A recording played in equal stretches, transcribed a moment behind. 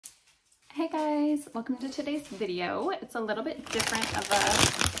Hey guys, welcome to today's video. It's a little bit different of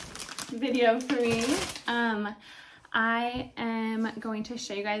a video for me. I am going to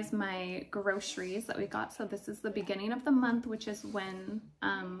show you guys my groceries that we got. So this is the beginning of the month, which is when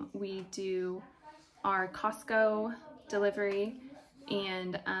we do our Costco delivery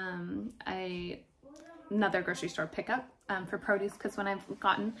and another grocery store pickup for produce, because when I've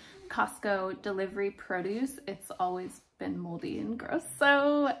gotten Costco delivery produce, it's always been moldy and gross.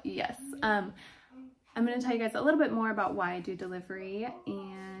 So yes, I'm going to tell you guys a little bit more about why I do delivery,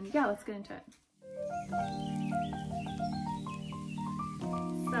 and yeah, let's get into it.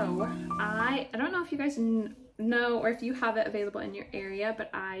 So I don't know if you guys know or if you have it available in your area, but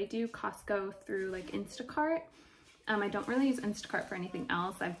I do Costco through like Instacart. I don't really use Instacart for anything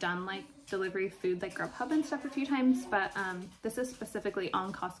else. I've done like delivery food like Grubhub and stuff a few times, but this is specifically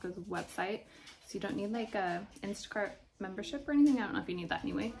on Costco's website, so you don't need like a Instacart membership or anything. I don't know if you need that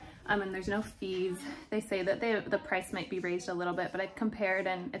anyway. And there's no fees. They say that the price might be raised a little bit, but I've compared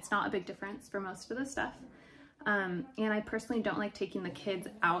and it's not a big difference for most of the stuff. And I personally don't like taking the kids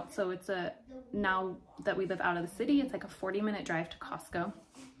out, so it's now that we live out of the city, it's like a 40-minute drive to Costco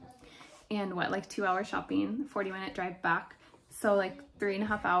and what, like 2 hour shopping, 40-minute drive back, so like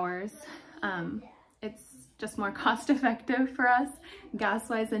 3.5 hours. It's just more cost effective for us, gas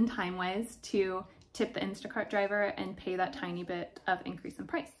wise and time wise, to tip the Instacart driver and pay that tiny bit of increase in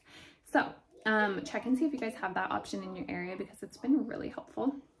price. So check and see if you guys have that option in your area, because it's been really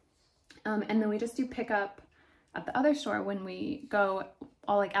helpful. And then we just do pickup at the other store when we go.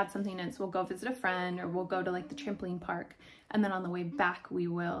 I'll like add something in, so we'll go visit a friend or we'll go to like the trampoline park, and then on the way back we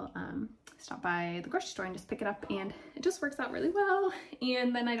will stop by the grocery store and just pick it up, and it just works out really well.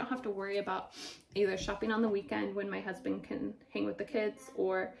 And then I don't have to worry about either shopping on the weekend when my husband can hang with the kids,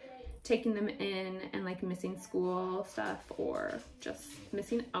 or taking them in and like missing school stuff, or just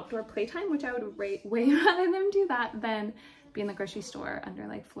missing outdoor playtime, which I would way rather them do that than be in the grocery store under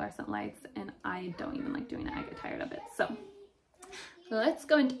like fluorescent lights, and I don't even like doing it. I get tired of it. So let's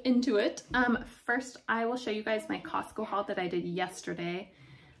go into it. First I will show you guys my Costco haul that I did yesterday,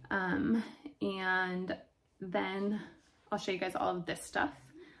 and then I'll show you guys all of this stuff,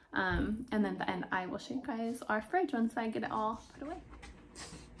 and then at the end I will show you guys our fridge once I get it all put away.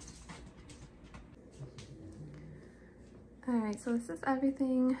 Alright, so this is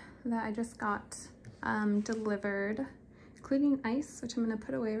everything that I just got delivered, including ice, which I'm going to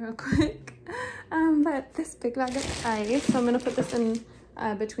put away real quick. But this big bag of ice, so I'm going to put this in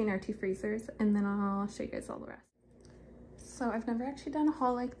between our two freezers, and then I'll show you guys all the rest. So I've never actually done a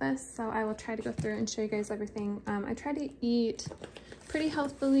haul like this, so I will try to go through and show you guys everything. I try to eat pretty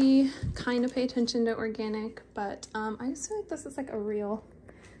healthfully, kind of pay attention to organic, but I just feel like this is like a real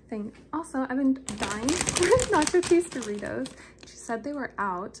thing. Also, I've been dying for nacho cheese Doritos. She said they were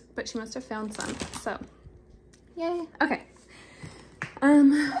out, but she must have found some, so yay. Okay,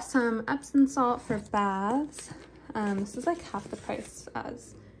 some Epsom salt for baths. This is like half the price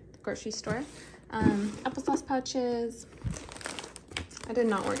as the grocery store. Applesauce pouches. I did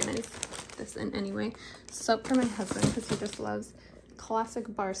not organize this in any way. Soap for my husband because he just loves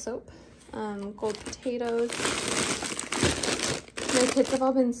classic bar soap. Gold potatoes. My kids have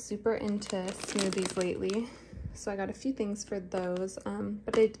all been super into smoothies lately, so I got a few things for those,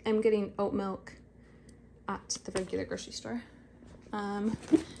 but I'm getting oat milk at the regular grocery store.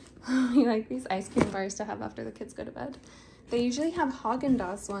 We like these ice cream bars to have after the kids go to bed. They usually have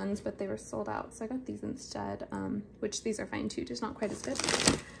Haagen-Dazs ones, but they were sold out, so I got these instead, which these are fine too, just not quite as good.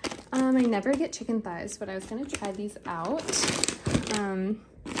 I never get chicken thighs, but I was going to try these out.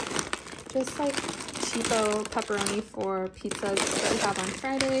 Just like cheapo pepperoni for pizzas that we have on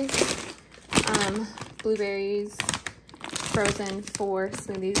Fridays. Blueberries frozen for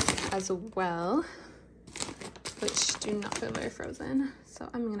smoothies as well, which do not feel very frozen, so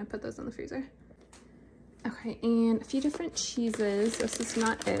I'm gonna put those in the freezer. Okay, and a few different cheeses. This is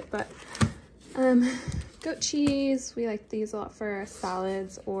not it, but goat cheese. We like these a lot for our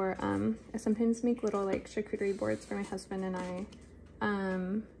salads, or I sometimes make little like charcuterie boards for my husband and I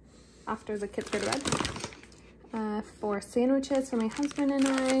after the kids go to bed. For sandwiches for my husband and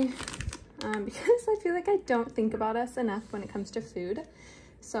I, because I feel like I don't think about us enough when it comes to food.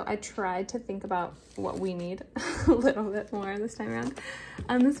 So I tried to think about what we need a little bit more this time around.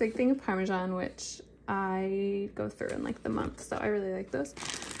 This big thing of Parmesan, which I go through in like the month, so I really like those.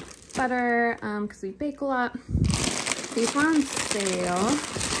 Butter, because we bake a lot. These were on sale.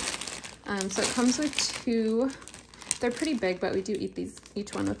 So it comes with two. They're pretty big, but we do eat these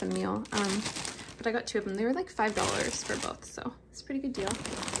each one with a meal. But I got two of them. They were like $5 for both, so it's a pretty good deal.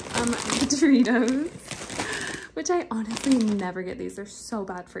 Doritos, which I honestly never get these. They're so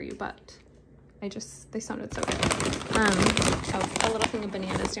bad for you, but they sounded so good. Oh, a little thing of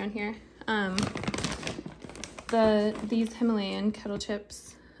bananas down here. These Himalayan kettle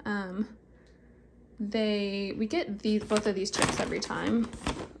chips, we get both of these chips every time.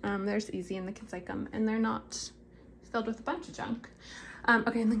 They're easy and the kids like them, and they're not filled with a bunch of junk.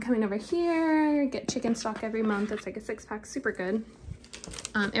 Okay, and then coming over here, get chicken stock every month. It's like a 6-pack, super good.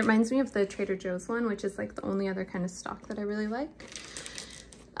 It reminds me of the Trader Joe's one, which is like the only other kind of stock that I really like.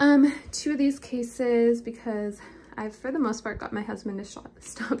 2 of these cases because I've, for the most part, got my husband to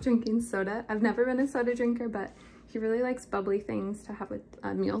stop drinking soda. I've never been a soda drinker, but he really likes bubbly things to have with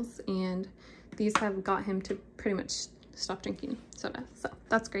meals, and these have got him to pretty much stop drinking soda, so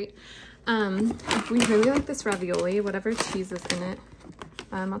that's great. We really like this ravioli, whatever cheese is in it.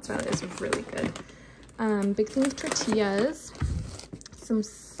 Mozzarella is really good. Big thing of tortillas, some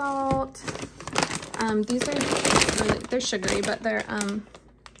salt. These are really, they're sugary, but they're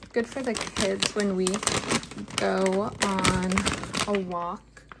good for the kids when we go on a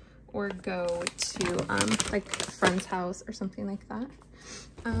walk or go to like a friend's house or something like that.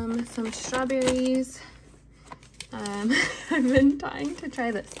 Some strawberries. I've been dying to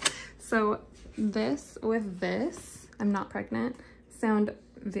try this. So this with this, I'm not pregnant, sound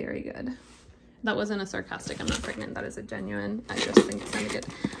very good. That wasn't a sarcastic, I'm not pregnant, that is a genuine, I just think it sounded good.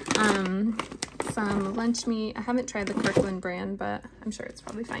 Some lunch meat. I haven't tried the Kirkland brand, but I'm sure it's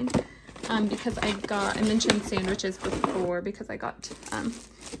probably fine. Because I mentioned sandwiches before because I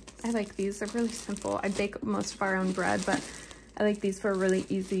like these, they're really simple. I bake most of our own bread, but I like these for a really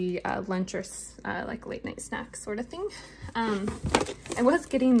easy lunch or like late night snack sort of thing. I was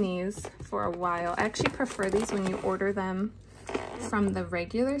getting these for a while. I actually prefer these when you order them from the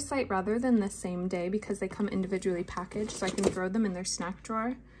regular site rather than the same day because they come individually packaged, so I can throw them in their snack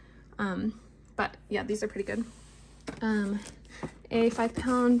drawer. But yeah, these are pretty good. A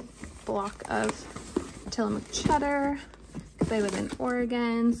 5-pound block of Tillamook cheddar because I live in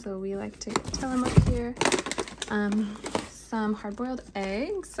Oregon, so we like to get Tillamook here. Some hard-boiled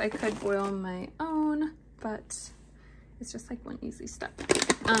eggs. I could boil my own, but it's just like one easy step.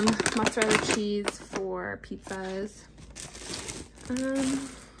 Mozzarella cheese for pizzas.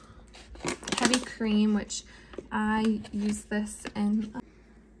 Heavy cream, which I use this in.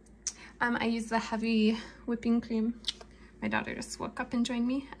 I use the heavy whipping cream. My daughter just woke up and joined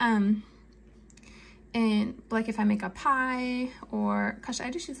me. And like if I make a pie or, gosh, I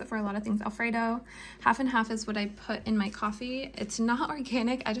just use it for a lot of things. Alfredo, half and half is what I put in my coffee. It's not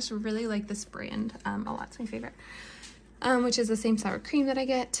organic. I just really like this brand a lot. It's my favorite, which is the same sour cream that I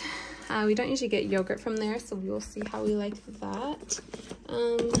get. We don't usually get yogurt from there, so we will see how we like that.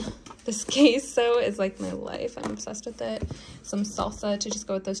 This queso is like my life. I'm obsessed with it. Some salsa to just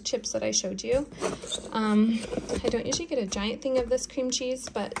go with those chips that I showed you. I don't usually get a giant thing of this cream cheese,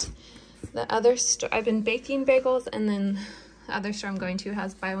 but the other store, I've been baking bagels, and then the other store I'm going to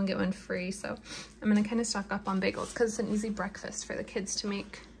has buy one get one free, so I'm gonna kind of stock up on bagels because it's an easy breakfast for the kids to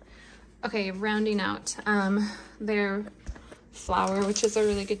make. Okay, rounding out their flour, which is a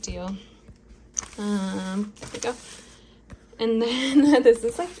really good deal. There we go. And then this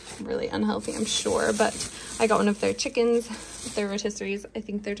is like really unhealthy, I'm sure, but I got one of their chickens, their rotisseries. I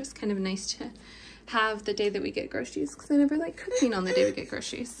think they're just kind of nice to have the day that we get groceries because I never like cooking on the day we get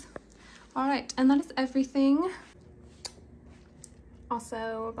groceries. All right, and that is everything.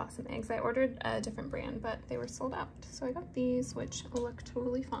 Also got some eggs. I ordered a different brand, but they were sold out. So I got these, which look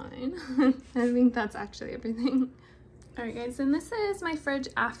totally fine. I think that's actually everything. All right, guys, and this is my fridge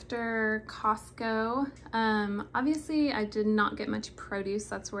after Costco. Obviously, I did not get much produce.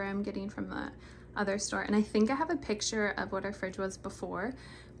 That's where I'm getting from the other store. And I think I have a picture of what our fridge was before.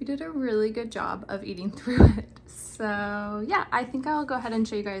 We did a really good job of eating through it. So yeah, I think I'll go ahead and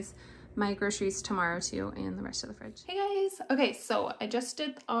show you guys my groceries tomorrow too, and the rest of the fridge. Hey guys, okay, so I just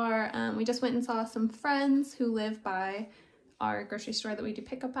did our, we just went and saw some friends who live by our grocery store that we do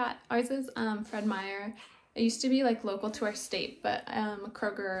pick up at. Ours is Fred Meyer. It used to be like local to our state, but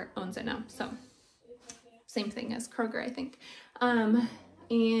Kroger owns it now, so same thing as Kroger, I think.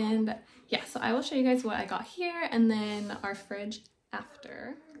 And yeah, so I will show you guys what I got here and then our fridge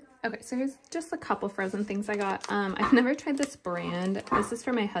after. Okay, so here's just a couple frozen things I got. I've never tried this brand. This is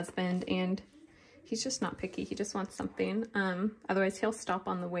for my husband, and he's just not picky. He just wants something. Otherwise, he'll stop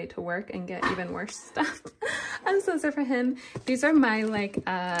on the way to work and get even worse stuff. So those are for him. These are my, like,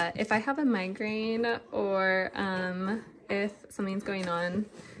 if I have a migraine or if something's going on,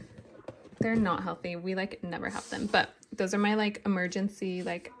 they're not healthy. We, like, never have them. But those are my, like, emergency,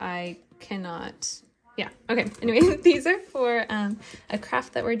 like, I cannot Yeah, okay. Anyway, these are for a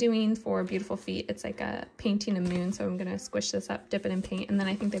craft that we're doing for Beautiful Feet. It's like a painting a moon, so I'm gonna squish this up, dip it in paint, and then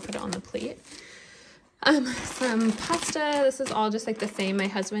I think they put it on the plate. Some pasta. This is all just like the same. My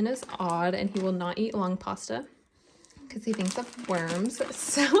husband is odd and he will not eat long pasta because he thinks of worms.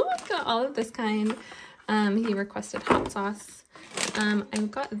 So I've got all of this kind. He requested hot sauce. I've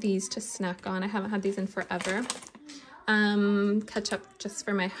got these to snack on. I haven't had these in forever. Ketchup just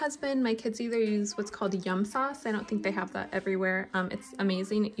for my husband. My kids either use what's called yum sauce. I don't think they have that everywhere. It's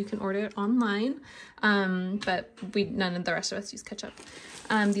amazing. You can order it online. But none of the rest of us use ketchup.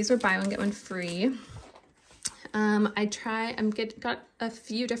 These were buy one, get one free. Got a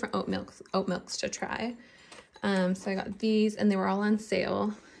few different oat milks to try. So I got these and they were all on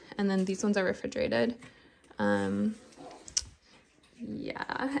sale. And then these ones are refrigerated.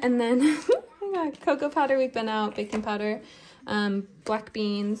 Yeah, and then I got cocoa powder, we've been out, baking powder, black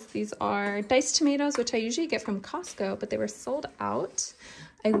beans. These are diced tomatoes, which I usually get from Costco, but they were sold out.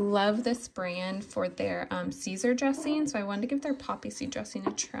 I love this brand for their Caesar dressing, so I wanted to give their poppy seed dressing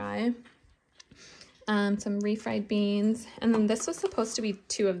a try. Some refried beans, and then this was supposed to be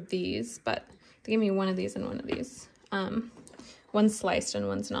 2 of these, but they gave me 1 of these and 1 of these. One's sliced and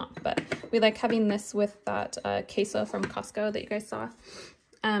one's not, but we like having this with that queso from Costco that you guys saw.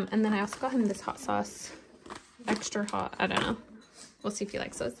 And then I also got him this hot sauce, extra hot. I don't know. We'll see if he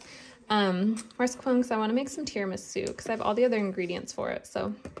likes those. Recipe, I want to make some tiramisu because I have all the other ingredients for it.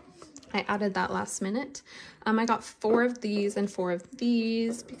 So I added that last minute. I got 4 of these and 4 of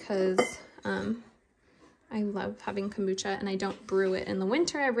these because I love having kombucha and I don't brew it in the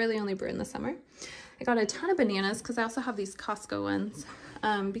winter. I really only brew in the summer. I got a ton of bananas because I also have these Costco ones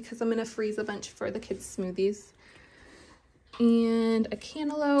because I'm going to freeze a bunch for the kids' smoothies. And a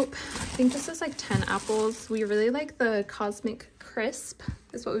cantaloupe. I think this is like 10 apples. We really like the Cosmic Crisp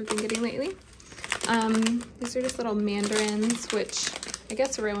is what we've been getting lately. These are just little mandarins, which I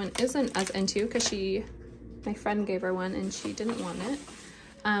guess Rowan isn't as into because my friend gave her one and she didn't want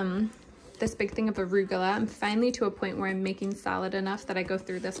it. This big thing of arugula. I'm finally to a point where I'm making salad enough that I go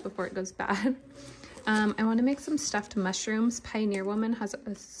through this before it goes bad. I want to make some stuffed mushrooms. Pioneer Woman has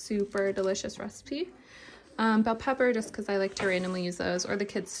a super delicious recipe. Bell pepper, just because I like to randomly use those, or the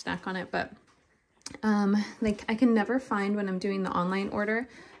kids snack on it, but like I can never find when I'm doing the online order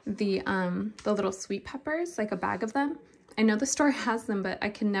the little sweet peppers, like a bag of them. I know the store has them, but I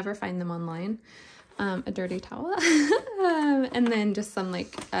can never find them online. A dirty towel. And then just some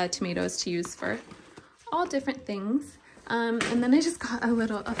like tomatoes to use for all different things. And then I just got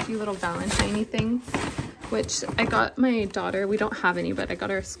a few little Valentine-y things, which I got my daughter. We don't have any, but I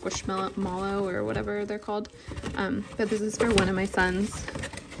got her a Squishmallow or whatever they're called. But this is for one of my sons,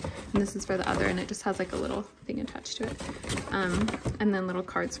 and this is for the other, and it just has like a little thing attached to it. And then little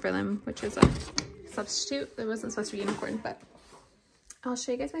cards for them, which is a substitute. It wasn't supposed to be unicorn, but I'll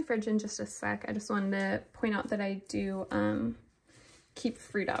show you guys my fridge in just a sec. I just wanted to point out that I do keep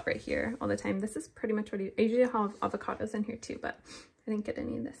fruit out right here all the time. This is pretty much what I usually have avocados in here too, but I didn't get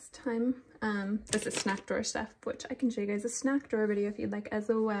any this time. This is snack drawer stuff, which I can show you guys a snack drawer video if you'd like as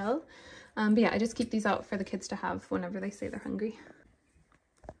well. But yeah, I just keep these out for the kids to have whenever they say they're hungry.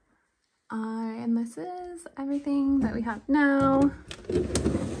 And this is everything that we have now.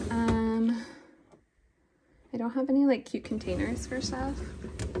 I don't have any like cute containers for stuff.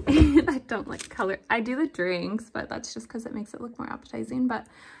 I don't like color. I do the drinks, but that's just because it makes it look more appetizing. But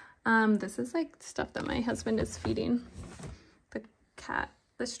this is like stuff that my husband is feeding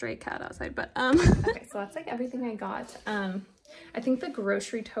the stray cat outside. But okay, so that's like everything I got. I think the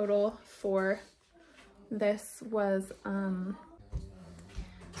grocery total for this was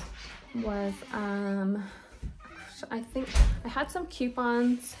I think I had some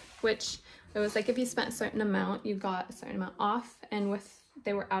coupons, which it was like if you spent a certain amount, you got a certain amount off, and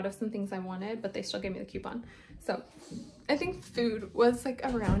they were out of some things I wanted, but they still gave me the coupon. So I think food was like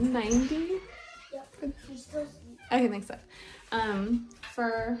around 90. Yep. I think so.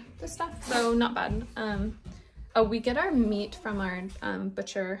 For the stuff, so not bad. Oh, we get our meat from our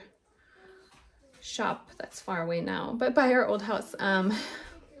butcher shop that's far away now, but by our old house, gosh,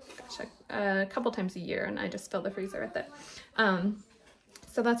 a couple times a year, and I just fill the freezer with it.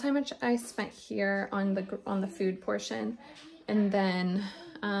 So that's how much I spent here on the food portion. And then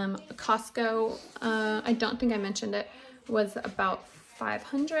Costco, I don't think I mentioned it, was about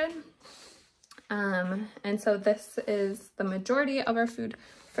 $500. And so this is the majority of our food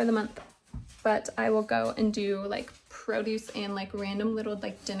for the month. But I will go and do like produce and like random little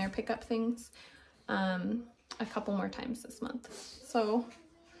like dinner pickup things a couple more times this month. So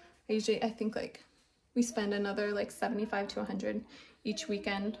I think like we spend another like 75 to 100 each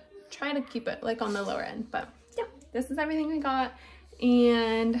weekend try to keep it like on the lower end. But yeah, this is everything we got.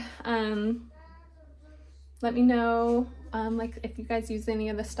 And let me know like if you guys use any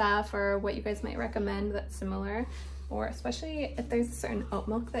of the stuff or what you guys might recommend that's similar, or especially if there's a certain oat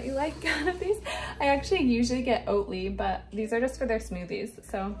milk that you like out of these. I actually usually get Oatly, but these are just for their smoothies,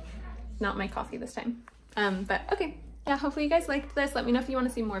 so not my coffee this time. But okay, yeah, hopefully you guys liked this. Let me know if you want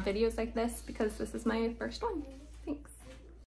to see more videos like this, because this is my first one.